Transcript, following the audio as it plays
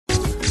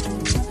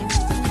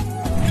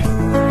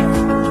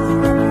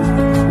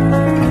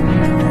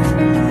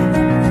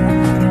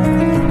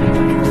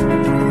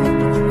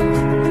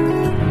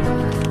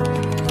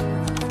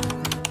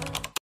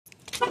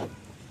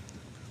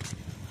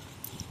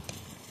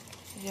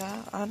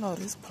Yeah, I know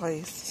this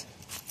place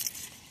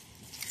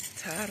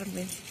tired of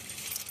me.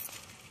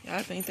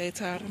 Y'all think they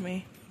tired of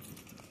me?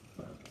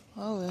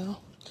 Oh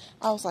well.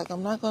 I was like,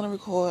 I'm not gonna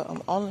record.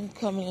 I'm only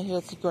coming in here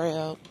to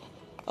grab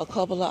a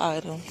couple of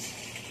items.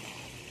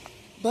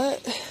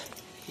 But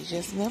you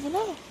just never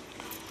know.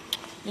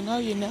 You know,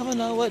 you never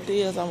know what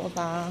deals I'm gonna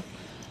find.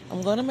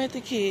 I'm gonna make the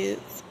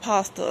kids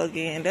pasta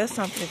again. That's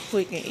something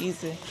quick and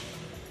easy.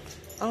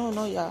 I don't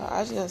know, y'all.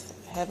 I just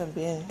haven't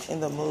been in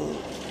the mood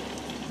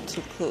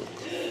to cook.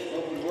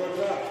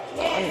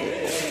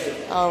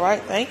 All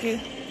right, thank you.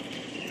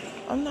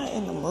 I'm not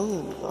in the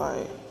mood.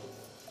 Like,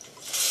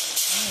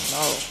 I don't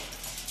know.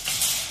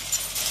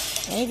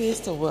 Maybe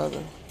it's the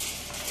weather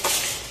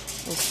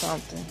or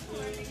something.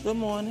 Good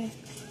morning.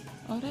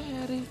 Oh, they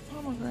had these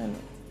pomegranates.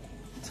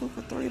 2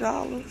 for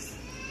 $3.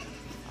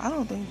 I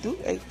don't think Duke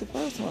ate the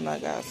first one I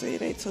got. See,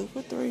 they 2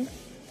 for $3.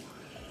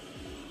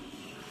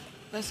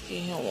 Let's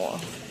get him one.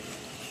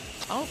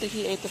 I don't think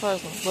he ate the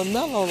first one, but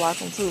Mello liked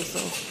them too, so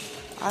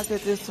I'll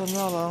get this for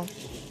Mello.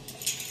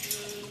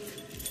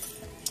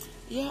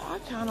 Yeah, I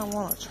kind of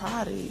want to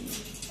try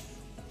these.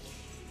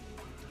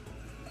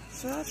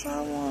 Should I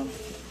try one?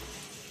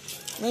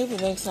 Maybe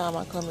next time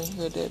I come in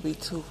here, that'd be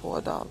 2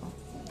 for $1.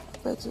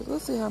 Bet you,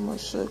 let's see how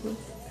much sugar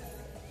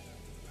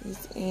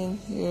is in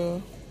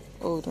here.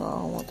 Oh, no, I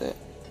don't want that.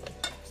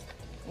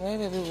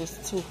 Maybe if it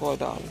was 2 for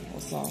 $1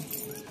 or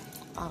something.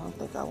 I don't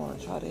think I want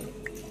to try that.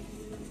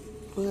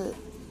 But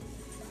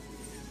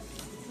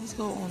let's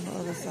go on the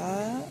other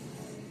side.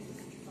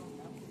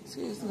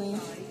 Excuse me.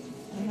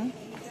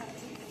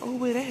 Oh,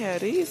 wait, they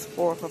had these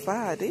 4 for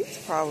 $5. These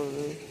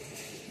probably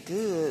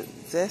good.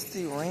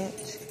 Zesty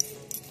ranch.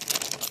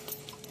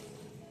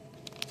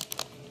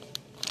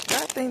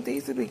 I think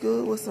these would be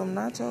good with some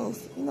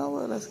nachos. You know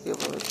what? Let's give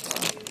it a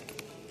try.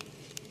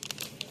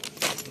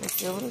 Let's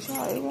give it a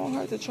try. It won't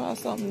hurt to try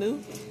something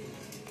new.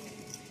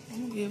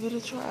 I'm gonna give it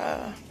a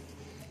try.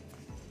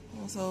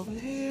 What's over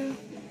here?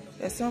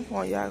 At some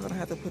point, y'all gonna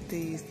have to put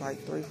these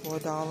like $3 for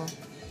 $1.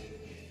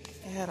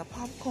 They had a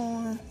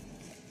popcorn,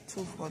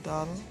 2 for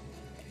 $1.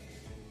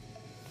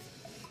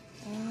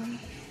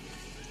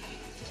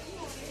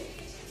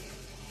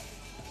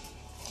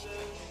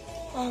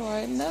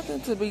 Alright, nothing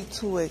to be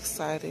too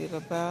excited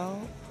about.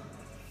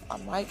 I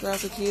might grab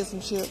the kids some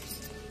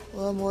chips.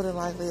 Well, more than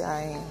likely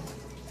I am.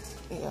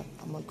 Yeah,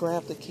 I'm gonna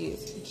grab the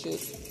kids some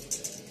chips.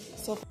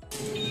 So,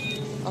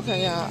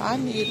 okay, y'all, I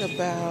need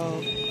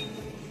about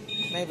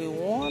maybe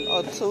 1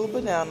 or 2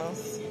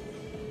 bananas.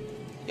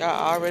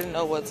 Y'all already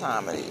know what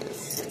time it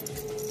is.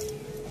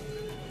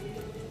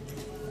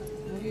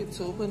 I'm gonna get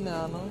 2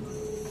 bananas.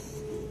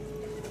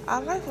 I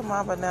like for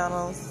my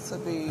bananas to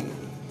be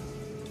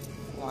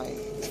like,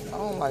 I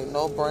don't like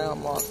no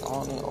brown marks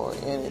on it or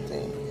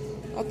anything.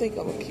 I think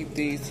I'm gonna keep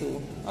these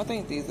 2. I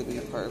think these would be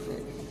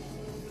perfect.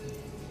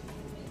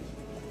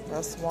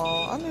 That's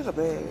small. I need a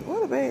bag.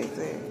 Where the bag's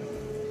at?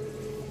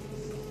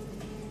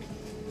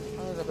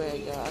 I need a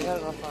bag, y'all. I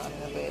gotta go find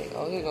a bag.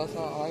 Oh, here goes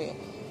some right here.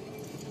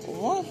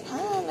 1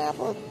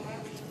 pineapple,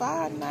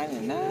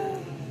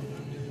 $5.99.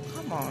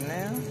 Come on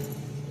now.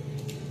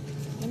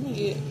 Let me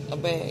get a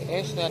bag.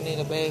 Actually, I need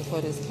a bag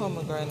for this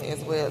pomegranate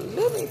as well.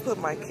 Let me put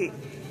my key.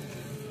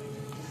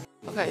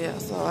 Okay, yeah,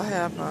 so I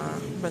have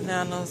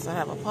bananas, I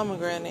have a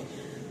pomegranate.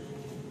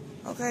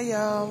 Okay,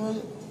 y'all,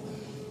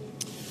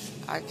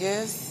 I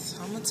guess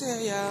I'm gonna tell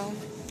y'all.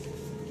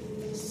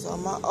 So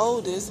my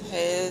oldest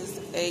has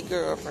a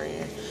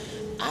girlfriend.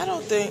 I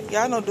don't think,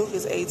 y'all know Duke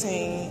is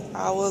 18.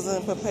 I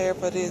wasn't prepared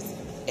for this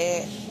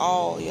at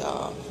all,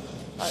 y'all.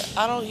 Like,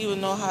 I don't even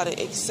know how to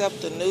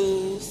accept the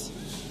news.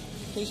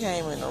 He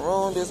came in the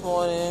room this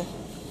morning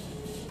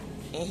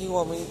and he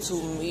want me to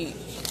meet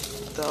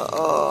the,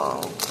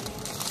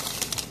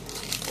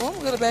 well, I'm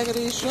gonna get a bag of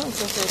these shrimp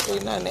since they're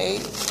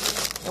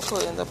 $3.98 and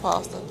put in the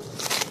pasta.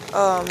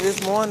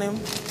 This morning,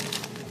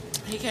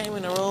 he came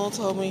in the room,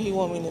 told me he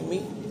want me to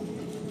meet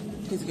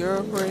his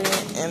girlfriend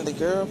and the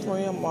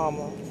girlfriend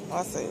mama.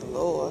 I say,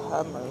 Lord,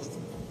 have mercy.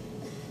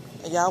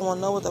 And y'all wanna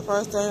know what the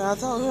first thing I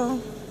told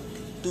him?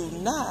 Do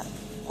not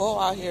go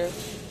out here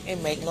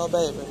and make no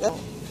baby.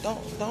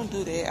 Don't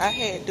do that. I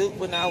had Duke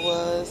when I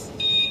was,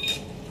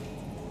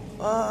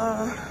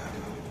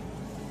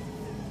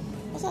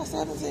 was I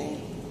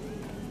 17?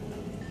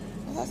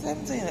 Was I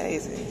 17 or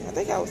 18? I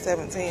think I was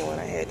 17 when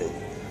I had Duke.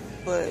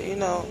 But, you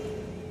know,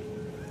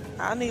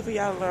 I need for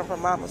y'all to learn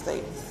from my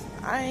mistakes.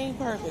 I ain't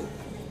perfect.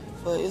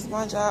 But it's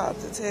my job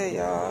to tell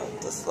y'all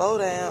to slow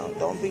down.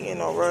 Don't be in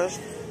no rush.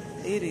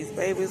 Leave these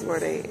babies where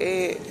they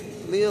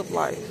at. Live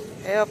life.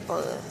 Have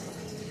fun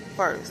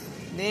first.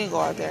 Then go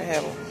out there and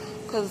have them.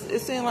 Because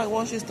it seems like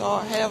once you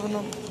start having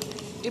them,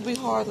 it be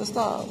hard to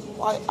stop.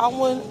 Like, I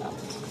wouldn't,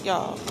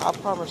 y'all, I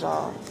promise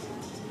y'all,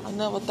 I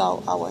never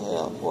thought I would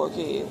have 4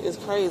 kids. It's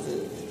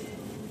crazy.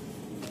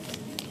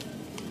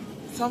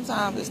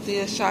 Sometimes it's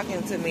still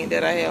shocking to me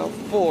that I have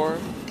 4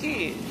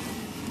 kids.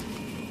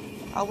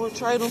 I would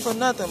trade them for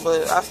nothing,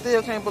 but I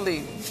still can't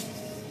believe it.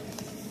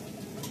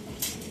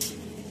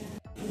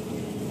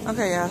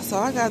 Okay, y'all, so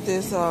I got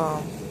this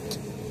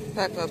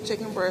pack of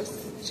chicken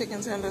breasts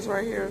chicken tenders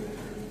right here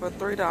for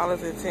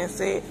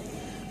 $3.10.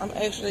 I'm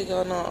actually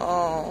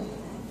gonna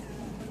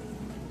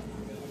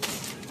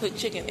put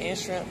chicken and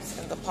shrimps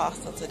in the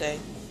pasta today,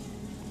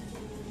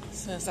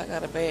 since I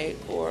got a bag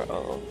for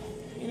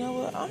you know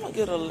what, I'm gonna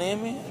get a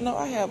lemon. No,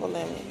 I have a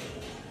lemon.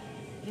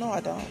 No, I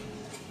don't.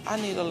 I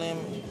need a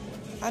lemon.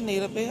 I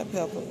need a bell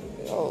pepper.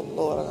 Oh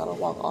Lord, I gotta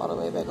walk all the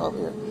way back over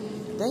here.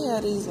 They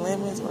have these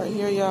lemons right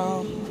here,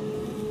 y'all. 2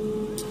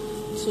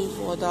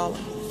 for $1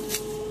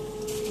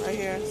 right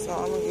here. So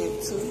I'm gonna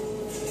get 2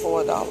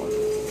 for $1.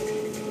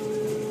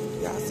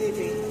 Y'all see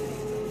me?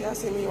 Y'all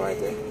see me right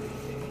there?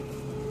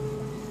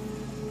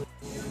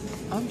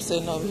 I'm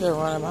sitting over here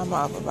running my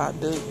mouth about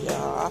Duke,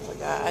 y'all. I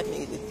forgot I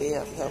needed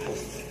bell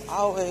peppers.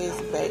 Always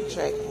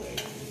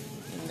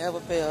backtracking. Never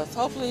fails.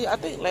 Hopefully, I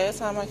think last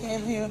time I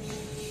came here,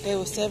 they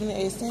were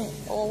 78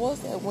 cents. Or was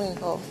that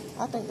Winco?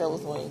 I think that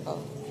was Winco.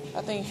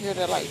 I think here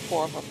they're like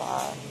 4 for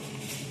 $5.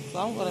 So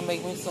I'm gonna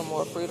make me some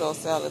more Frito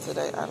salad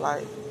today.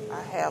 I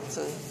have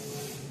to.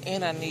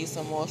 And I need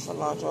some more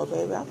cilantro,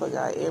 baby. I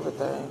forgot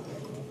everything.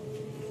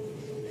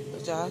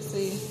 But y'all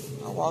see,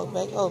 I walked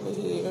back over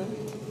here.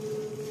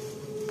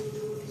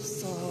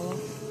 So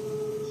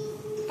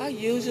I'm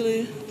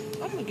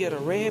gonna get a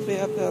red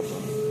bell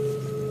pepper.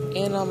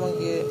 And I'm gonna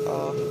get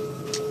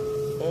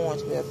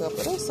orange bell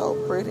pepper. They're so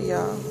pretty,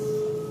 y'all.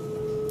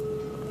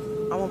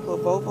 I'm gonna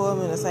put both of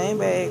them in the same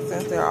bag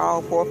since they're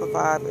all 4 for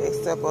 $5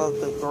 except of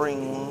the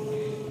green one.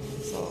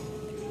 So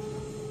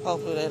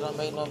hopefully they don't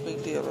make no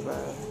big deal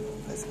about it.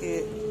 Let's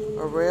get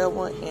a red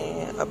one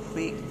and a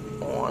big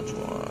orange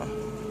one.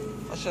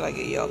 Or should I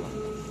get yellow?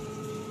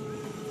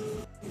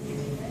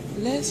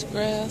 Let's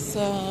grab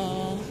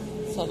some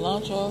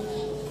cilantro.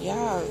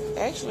 Y'all,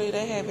 actually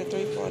they have it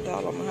 3 for $1.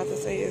 I'm gonna have to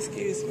say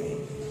excuse me.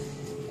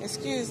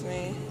 Excuse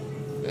me.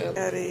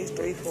 That is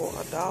 3 for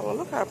 $1.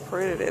 Look how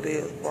pretty that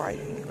is, bright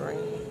and green.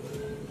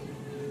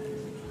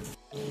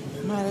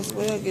 Might as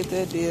well get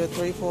that deal,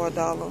 3 for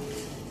 $1.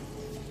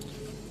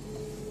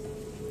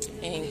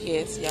 And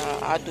yes,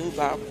 y'all, I do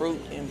buy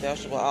fruit and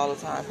vegetable all the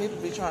time. People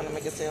be trying to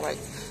make it seem like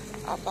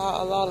I buy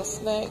a lot of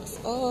snacks.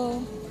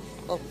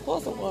 Of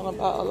course I want to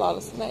buy a lot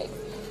of snacks,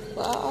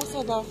 but I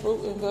also buy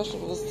fruit and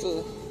vegetables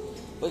too.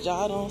 But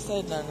y'all don't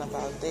say nothing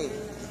about that.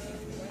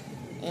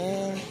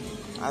 And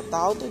I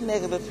thought the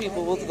negative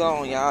people was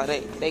gone, y'all.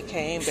 They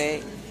came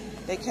back.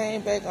 They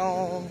came back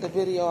on the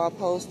video I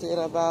posted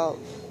about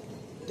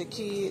the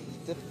kids,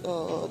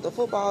 the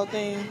football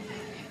thing.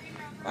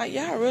 Like,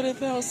 y'all really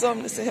found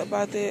something to say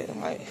about that?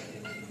 I'm like,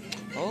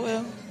 oh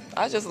well.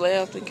 I just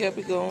laughed and kept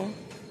it going.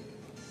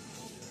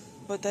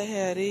 But they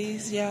had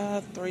these,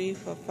 y'all, 3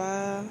 for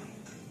 $5.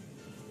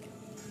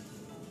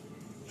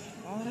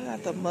 Oh, they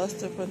got the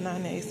mustard for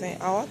 98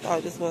 cents. Oh, I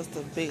thought this was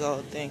the big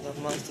old thing of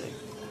mustard.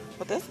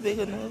 But that's big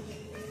enough.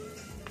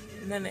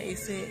 98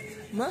 cents.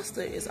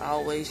 Mustard is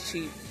always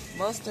cheap.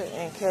 Mustard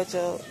and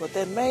ketchup. But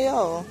that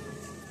mayo,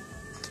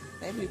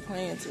 they be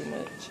playing too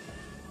much.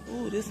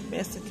 Ooh, this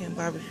Mexican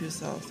barbecue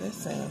sauce. That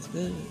sounds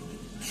good.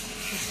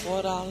 It's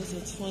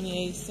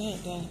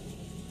 $4.28 though.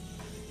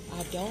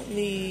 I don't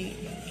need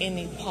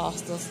any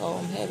pasta, so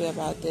I'm happy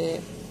about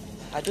that.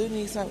 I do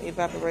need some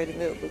evaporated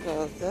milk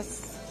because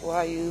that's what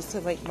I use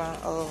to make my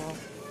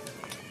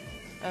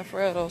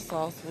Alfredo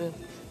sauce with.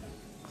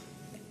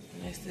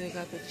 And they still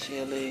got the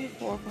chili,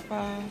 4 for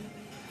 $5.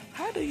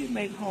 How do you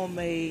make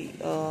homemade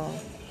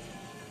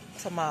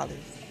tamales?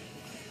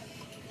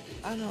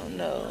 I don't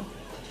know.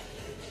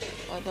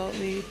 I don't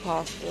need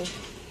pasta.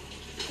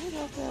 Who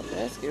left that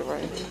basket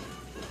right here?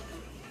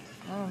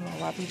 I don't know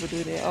why people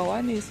do that. Oh,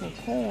 I need some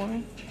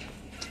corn.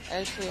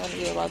 Actually, I'm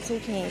gonna get about 2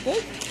 cans.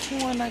 That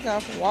corn I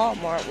got from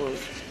Walmart was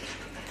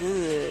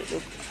good.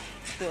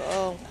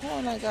 The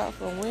corn I got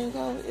from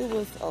Wingo, it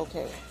was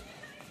okay.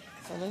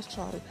 So let's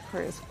try to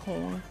press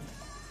corn.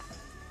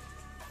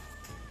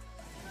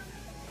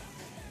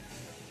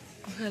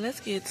 Okay, let's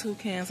get 2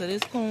 cans of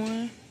this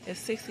corn. It's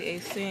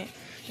 68 cents.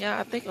 Yeah,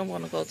 I think I'm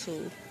gonna go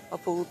to a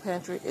food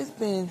pantry. It's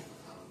been,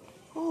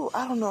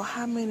 I don't know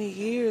how many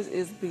years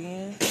it's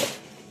been.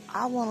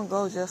 I want to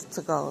go just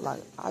to go.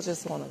 Like, I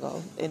just want to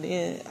go. And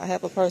then I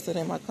have a person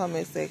in my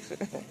comment section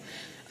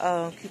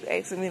keep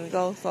asking me to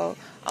go. So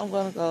I'm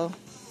going to go.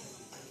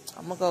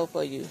 I'm going to go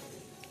for you.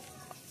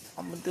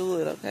 I'm going to do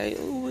it, okay?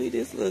 Ooh,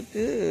 this look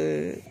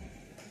good.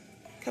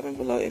 Comment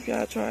below if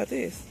y'all tried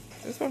this.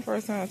 This is my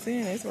first time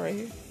seeing this right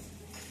here.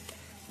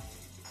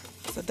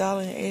 It's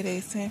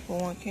 $1.88 for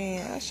 1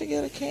 can. I should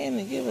get a can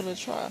and give it a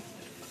try.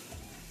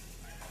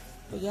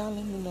 But y'all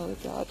let me know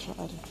if y'all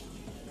tried it.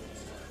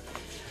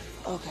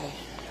 Okay,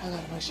 I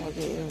gotta make sure I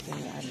get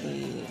everything I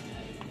need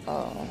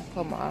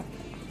for my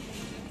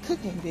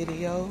cooking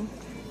video.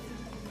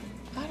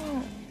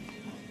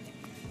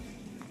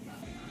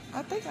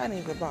 I think I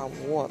need to buy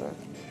water.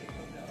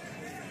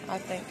 I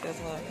think that's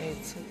what I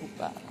need to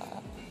buy.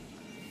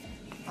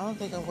 I don't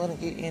think I'm gonna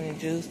get any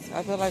juice.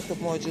 I feel like the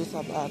more juice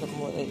I buy, the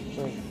more they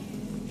drink.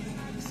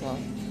 So,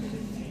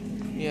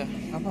 yeah,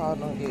 I'm probably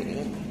gonna get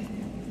any.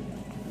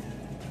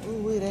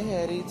 Ooh, they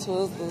had these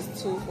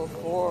Twizzlers 2 for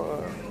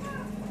 $4.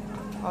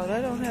 Oh,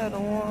 they don't have the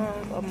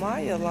ones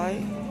Amaya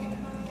like.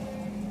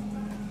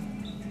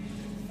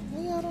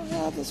 Well, y'all don't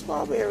have the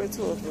strawberry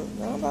Twizzlers.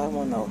 Nobody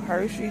want no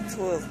Hershey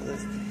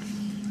Twizzlers.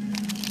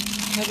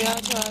 Have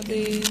y'all tried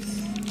these?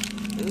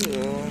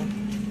 Ew.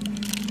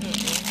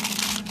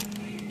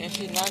 And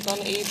she's not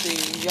gonna eat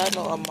these. Y'all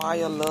know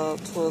Amaya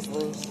loves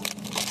Twizzlers.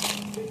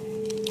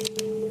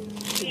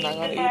 She's not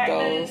gonna eat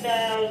those.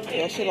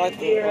 Yeah, she like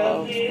the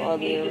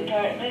strawberry ones.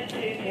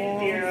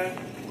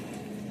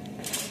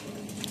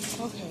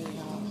 Okay,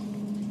 y'all.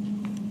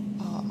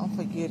 I'm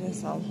forgetting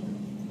something.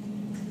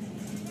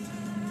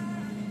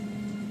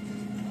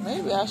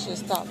 Maybe I should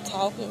stop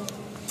talking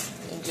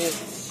and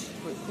just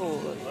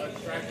record.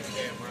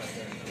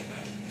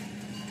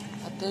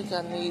 I think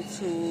I need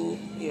to,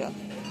 yeah,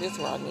 this is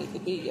where I need to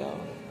be, y'all.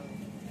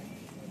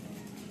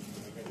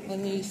 I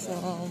need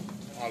some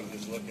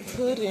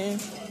pudding.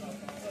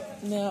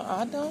 Now,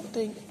 I don't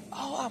think,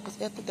 oh, I was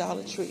at the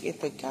Dollar Tree and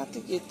forgot to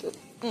get the,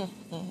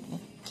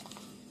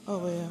 oh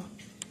well.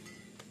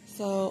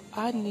 So,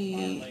 I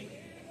need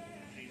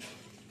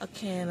a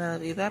can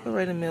of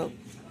evaporated milk.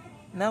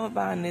 Never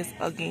buying this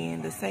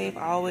again. The Save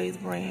Always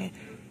brand.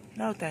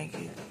 No, thank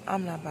you.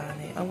 I'm not buying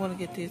it. I'm going to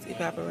get this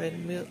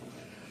evaporated milk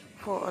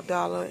for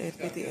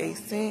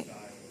 $1.58.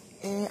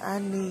 And I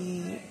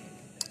need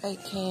a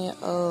can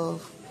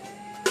of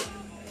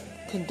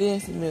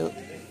condensed milk,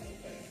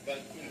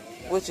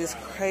 which is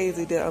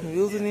crazy that I'm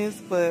using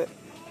this, but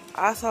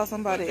I saw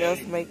somebody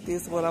else make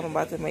this, what I'm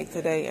about to make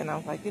today, and I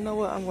was like, you know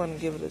what? I'm going to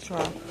give it a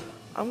try.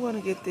 I'm going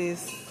to get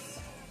this.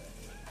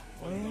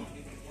 Well,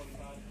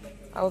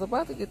 I was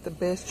about to get the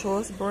Best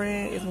Choice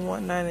brand. It's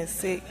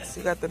 $1.96.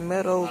 You got the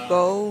Meadow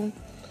Gold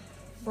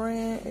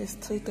brand. It's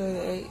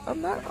 $2.38.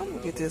 I'm gonna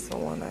get this for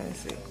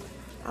 $1.96.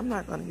 I'm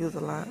not gonna use a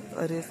lot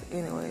of this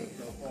anyway.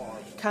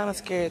 Kind of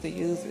scared to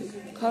use it.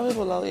 Comment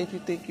below if you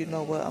think you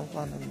know what I'm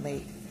gonna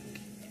make.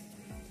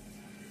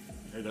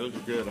 Hey, those are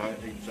good. I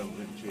eat some of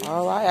them.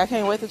 All right, I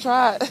can't wait to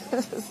try it.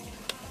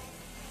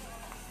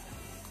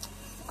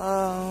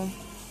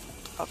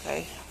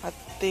 Okay, I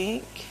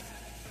think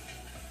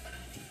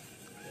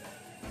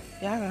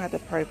y'all gonna have to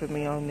pray for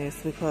me on this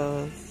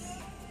because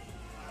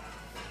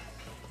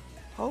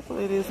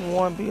hopefully this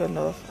won't be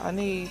enough. I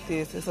need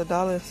this. It's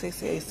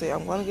 $1.68.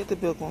 I'm gonna get the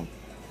big one.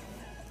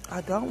 I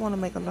don't want to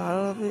make a lot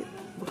of it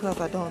because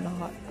I don't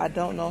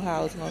know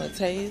how it's gonna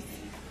taste.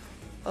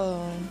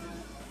 I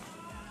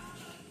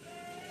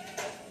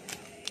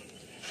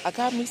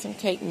got me some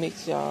cake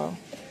mix, y'all.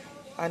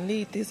 I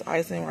need this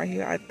icing right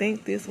here. I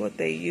think this is what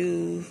they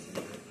use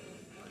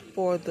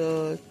for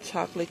the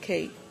chocolate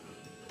cake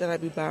that I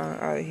be buying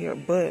out of here,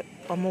 but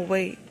I'm gonna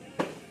wait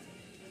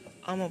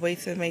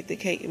to make the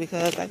cake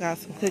because I got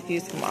some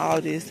cookies from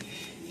all this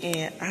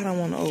and I don't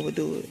want to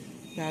overdo it.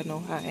 Y'all know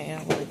how I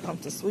am when it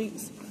comes to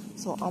sweets,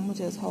 so I'm gonna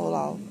just hold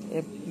off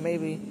and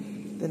maybe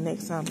the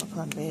next time I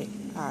come back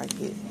I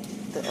get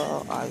the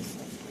ice.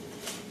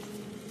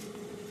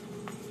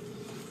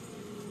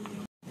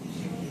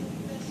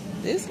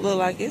 This look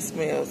like it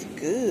smells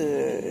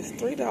good. It's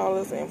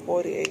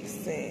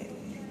 $3.48.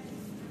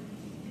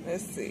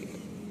 Let's see.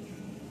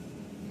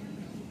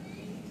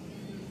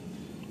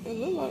 It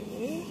look like,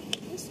 yeah,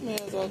 it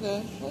smells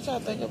okay. What y'all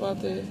think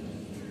about this?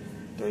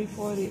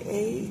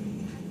 $3.48.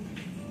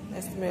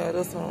 Let's smell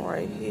this one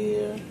right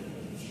here.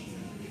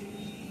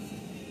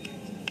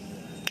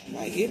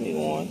 Might give me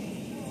one.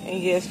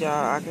 And yes,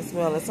 y'all, I can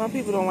smell it. Some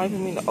people don't like for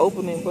me to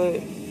open it,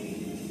 but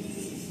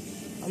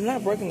I'm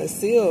not breaking the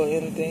seal or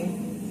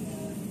anything.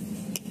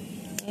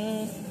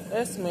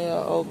 That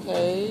smell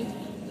okay.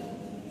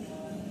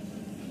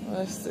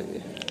 Let's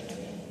see.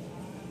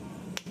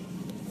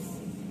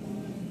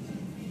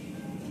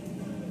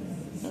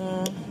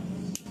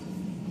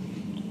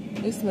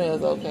 It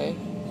smells okay. I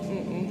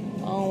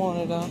don't want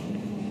it though.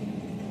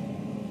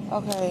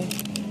 Okay,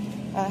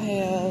 I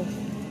have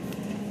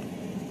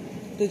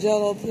the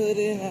Jell-O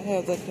pudding. I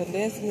have the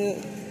condensed milk.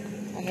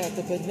 I have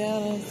the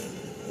bananas.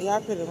 Y'all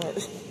pretty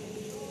much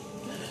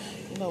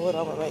you know what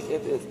I'm gonna make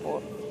at this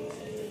point.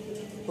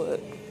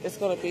 But it's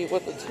gonna be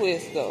with the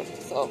twist though.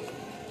 So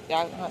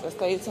y'all gonna have to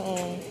stay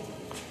tuned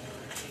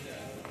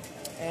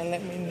and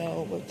let me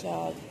know what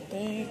y'all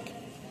think.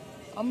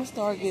 I'm gonna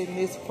start getting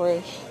this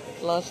fresh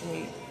lunch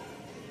meat.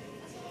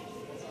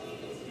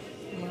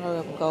 I'm gonna hurry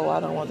up and go. I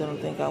don't want them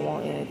to think I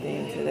want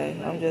anything today.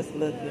 I'm just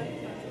looking.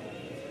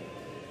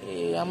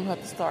 Yeah, I'm gonna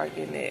have to start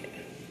getting it.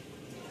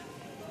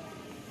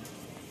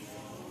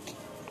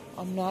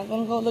 I'm not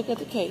gonna go look at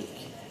the cake.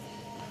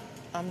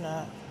 I'm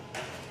not.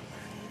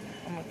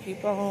 I'm gonna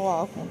keep on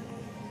walking.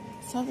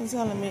 Something's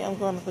telling me I'm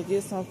gonna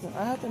forget something.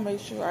 I have to make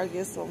sure I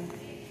get some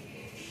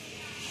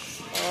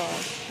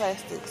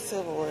plastic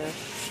silverware.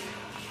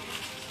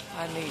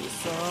 I need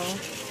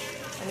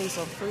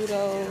some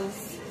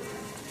Fritos.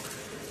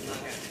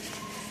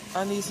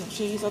 I need some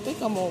cheese. I think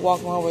I'm gonna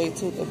walk my way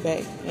to the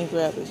back and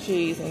grab the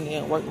cheese and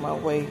then work my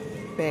way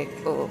back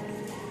up.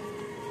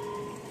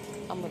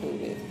 I'm gonna do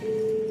this.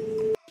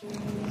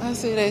 I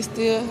see they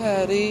still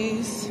have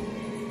these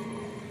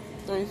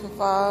 3 for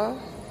 $5.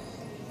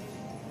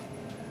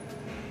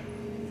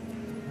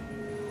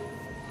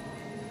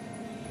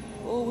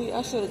 Oh,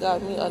 I should have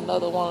got me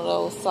another one of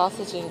those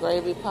sausage and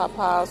gravy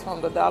Popeyes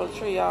from the Dollar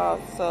Tree,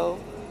 y'all. So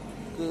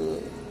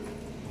good.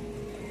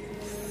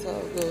 So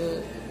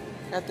good.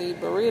 Got these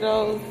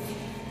burritos.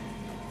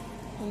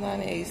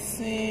 98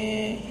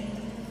 cents.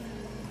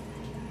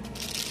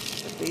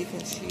 The beef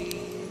and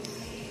cheese.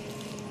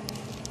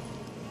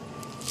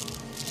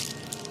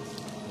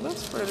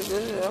 Looks pretty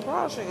good. I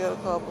probably should get a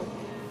couple.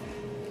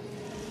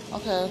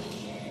 Okay.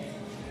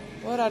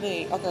 What I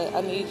need? Okay, I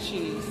need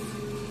cheese.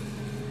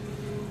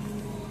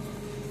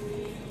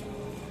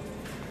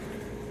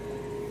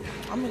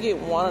 I'm gonna get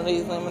one of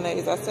these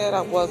lemonades. I said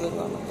I wasn't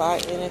gonna buy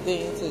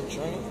anything to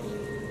drink.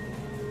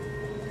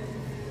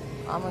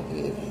 I'm gonna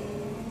get.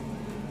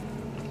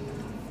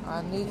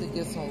 I need to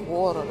get some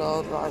water though.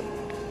 Like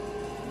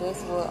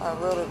that's what I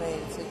really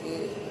need to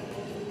get.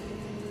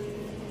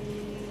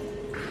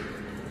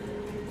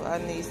 But I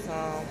need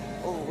some.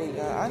 Oh,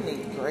 I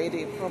need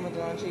grated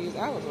Parmesan cheese.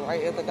 I was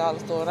right at the dollar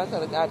store and I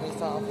could have got me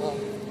some for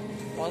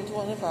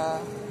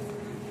 $1.25.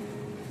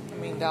 I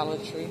mean Dollar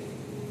Tree.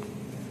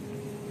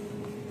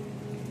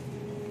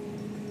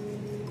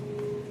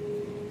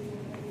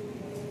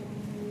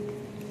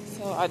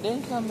 So I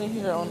didn't come in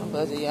here on a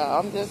budget, y'all.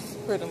 I'm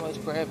just pretty much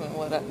grabbing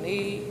what I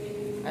need.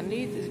 I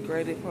need this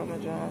grated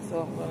Parmesan,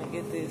 so I'm gonna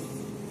get this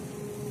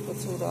for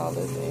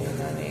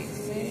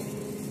 $2.98.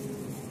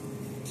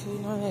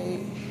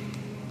 $2.98.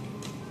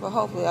 But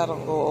hopefully I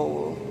don't go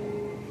over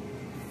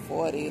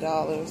 $40.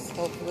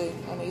 Hopefully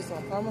I need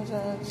some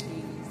Parmesan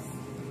cheese.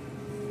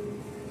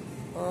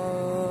 Do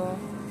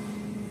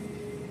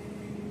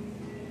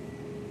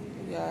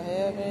y'all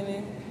have any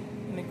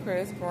in the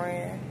Crest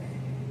brand?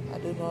 I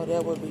do know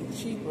that would be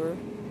cheaper,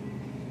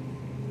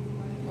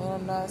 but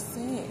I'm not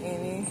seeing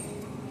any.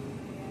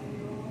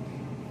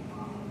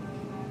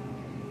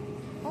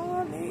 All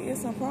I need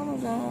is some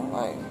Parmesan.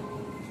 Like,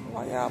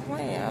 why y'all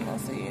playing? I don't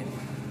see it.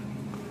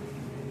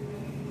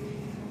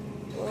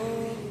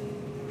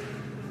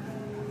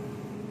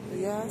 Do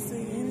y'all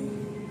see any?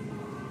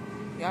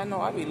 Y'all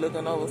know I be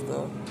looking over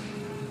stuff.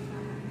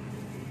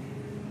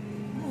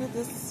 I'm gonna get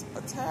this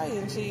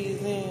Italian cheese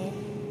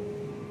in.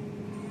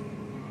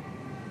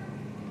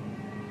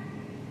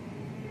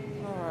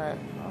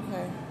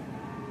 Okay.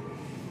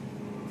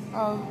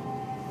 Oh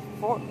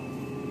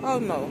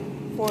no,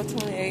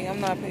 $4.28. I'm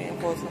not paying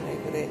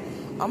 $4.28 for that.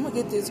 I'm gonna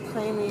get this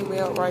creamy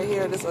milk right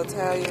here, this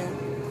Italian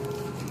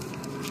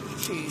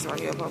cheese right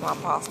here for my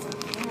pasta.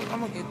 I'm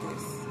gonna get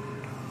this.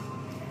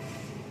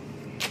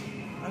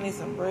 I need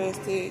some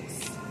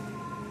breadsticks.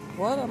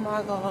 What am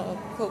I gonna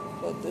cook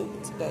for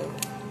Duke today?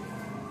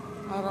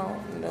 I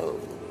don't know.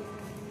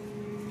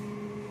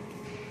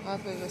 I'll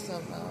figure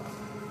something out.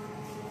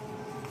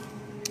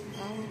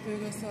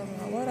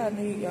 What I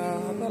need,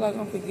 y'all? I feel like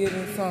I'm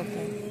forgetting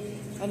something.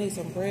 I need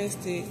some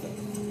breadsticks.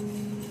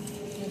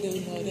 I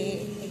do know that. I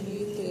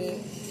need that.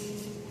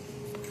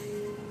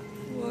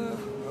 Well,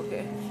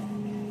 okay.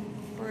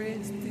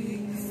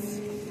 Breadsticks.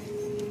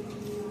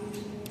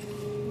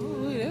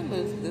 Ooh, that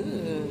looks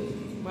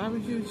good.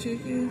 Barbecue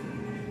chicken.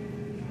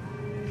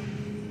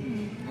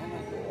 Oh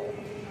my God.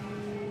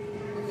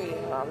 Okay,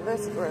 y'all.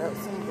 Let's grab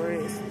some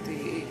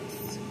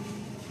breadsticks.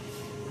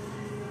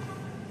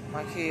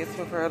 My kids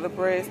prefer the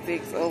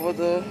breadsticks over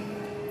the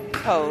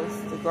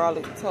toast, the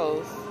garlic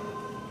toast.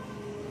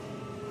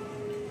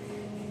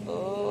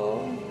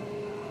 Oh.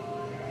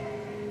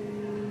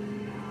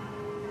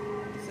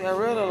 See, I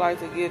really like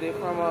to get it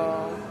from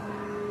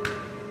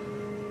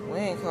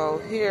Winco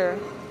here.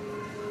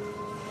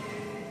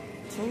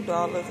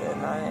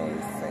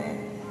 $2.98.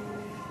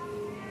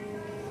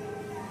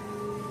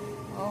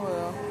 Oh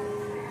well.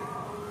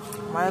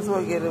 Might as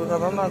well get it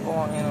because I'm not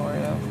going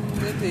anywhere else.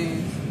 Get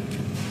these.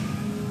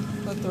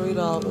 For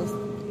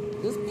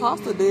 $3. This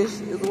pasta dish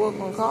is what's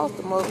gonna cost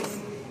the most.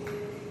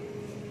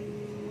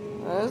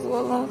 That's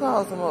what's gonna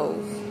cost the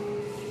most.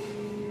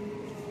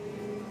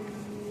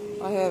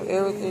 I have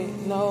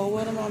everything. No,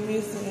 what am I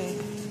missing?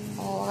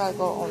 Oh, I gotta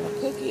go on the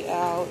cookie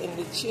aisle and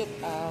the chip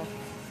aisle.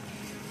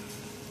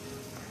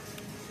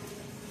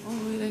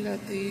 Oh, they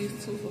got these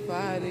 2 for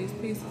 $5. These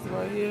pieces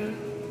right here.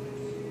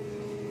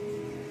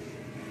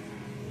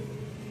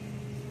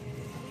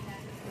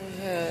 They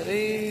have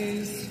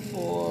these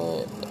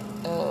for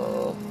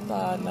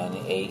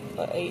 $5.98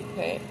 for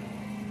 8-pack.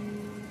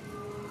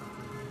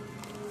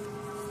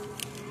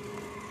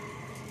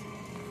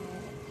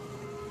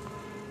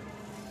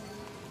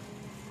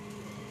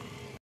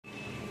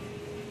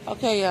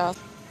 Okay, y'all.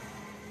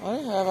 Well,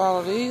 they have all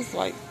of these,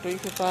 like 3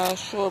 for $5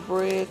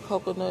 shortbread,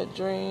 coconut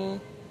dream.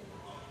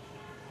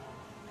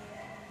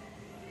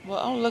 Well,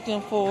 I'm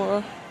looking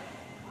for,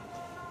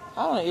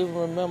 I don't even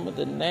remember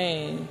the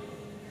name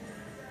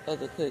of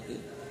the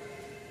cookie.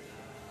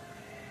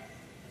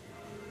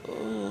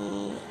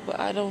 Ooh, but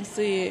I don't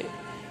see it.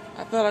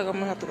 I feel like I'm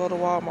gonna have to go to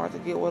Walmart to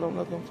get what I'm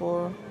looking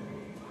for.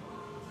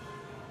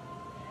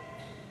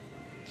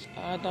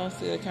 I don't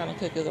see the kind of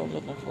cookies I'm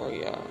looking for,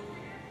 y'all.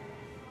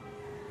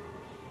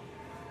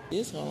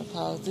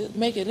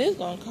 Making this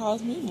gonna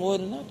cost me more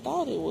than I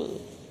thought it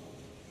would.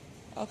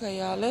 Okay,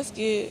 y'all, let's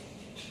get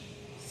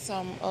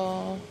some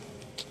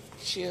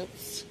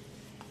chips.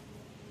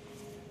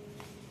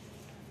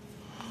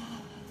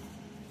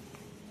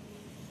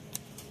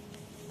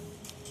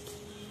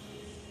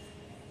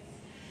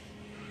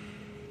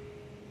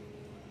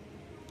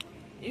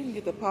 You can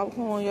get the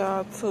popcorn,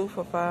 y'all, 2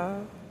 for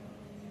 $5.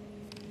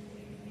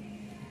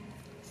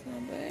 It's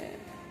not bad.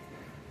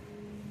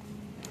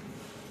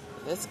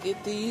 Let's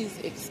get these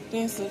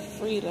expensive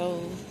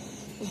Fritos.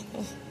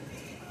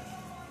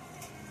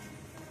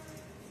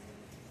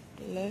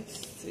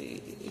 Let's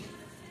see.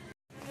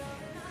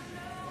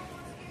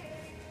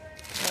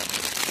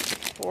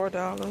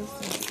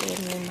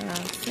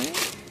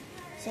 $4.79.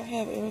 So I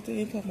have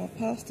everything for my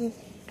pasta.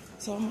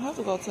 So I'm gonna have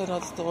to go to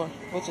another store,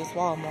 which is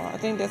Walmart. I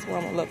think that's where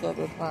I'm gonna look up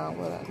and find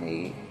what I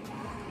need.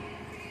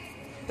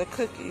 The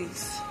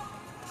cookies.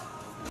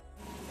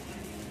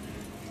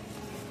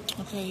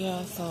 Okay,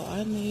 y'all, so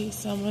I need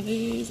some of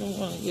these. I'm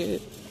gonna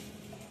get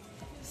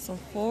some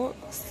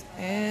forks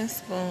and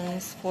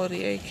spoons,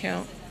 48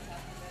 count.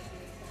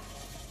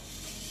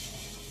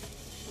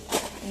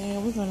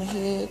 And we're gonna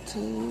head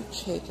to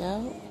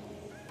checkout.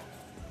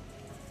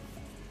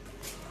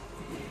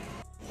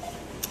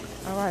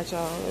 All right,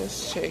 y'all,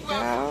 let's check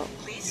out.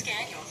 Please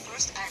scan your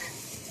first item.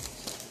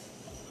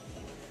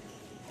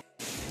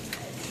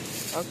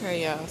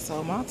 Okay, y'all,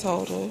 so my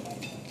total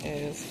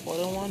is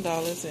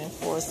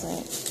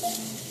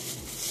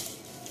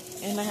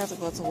 $41.04. And I have to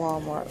go to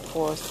Walmart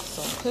for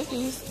some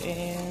cookies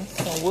and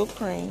some whipped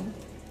cream.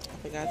 I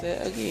forgot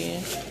that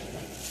again.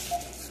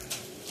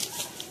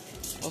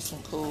 Or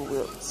some Cool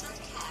Whips.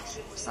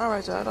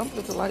 Alright, y'all, don't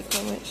forget to like,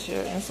 comment,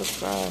 share, and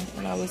subscribe.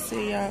 And I will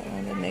see y'all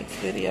on the next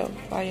video.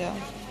 Bye, y'all.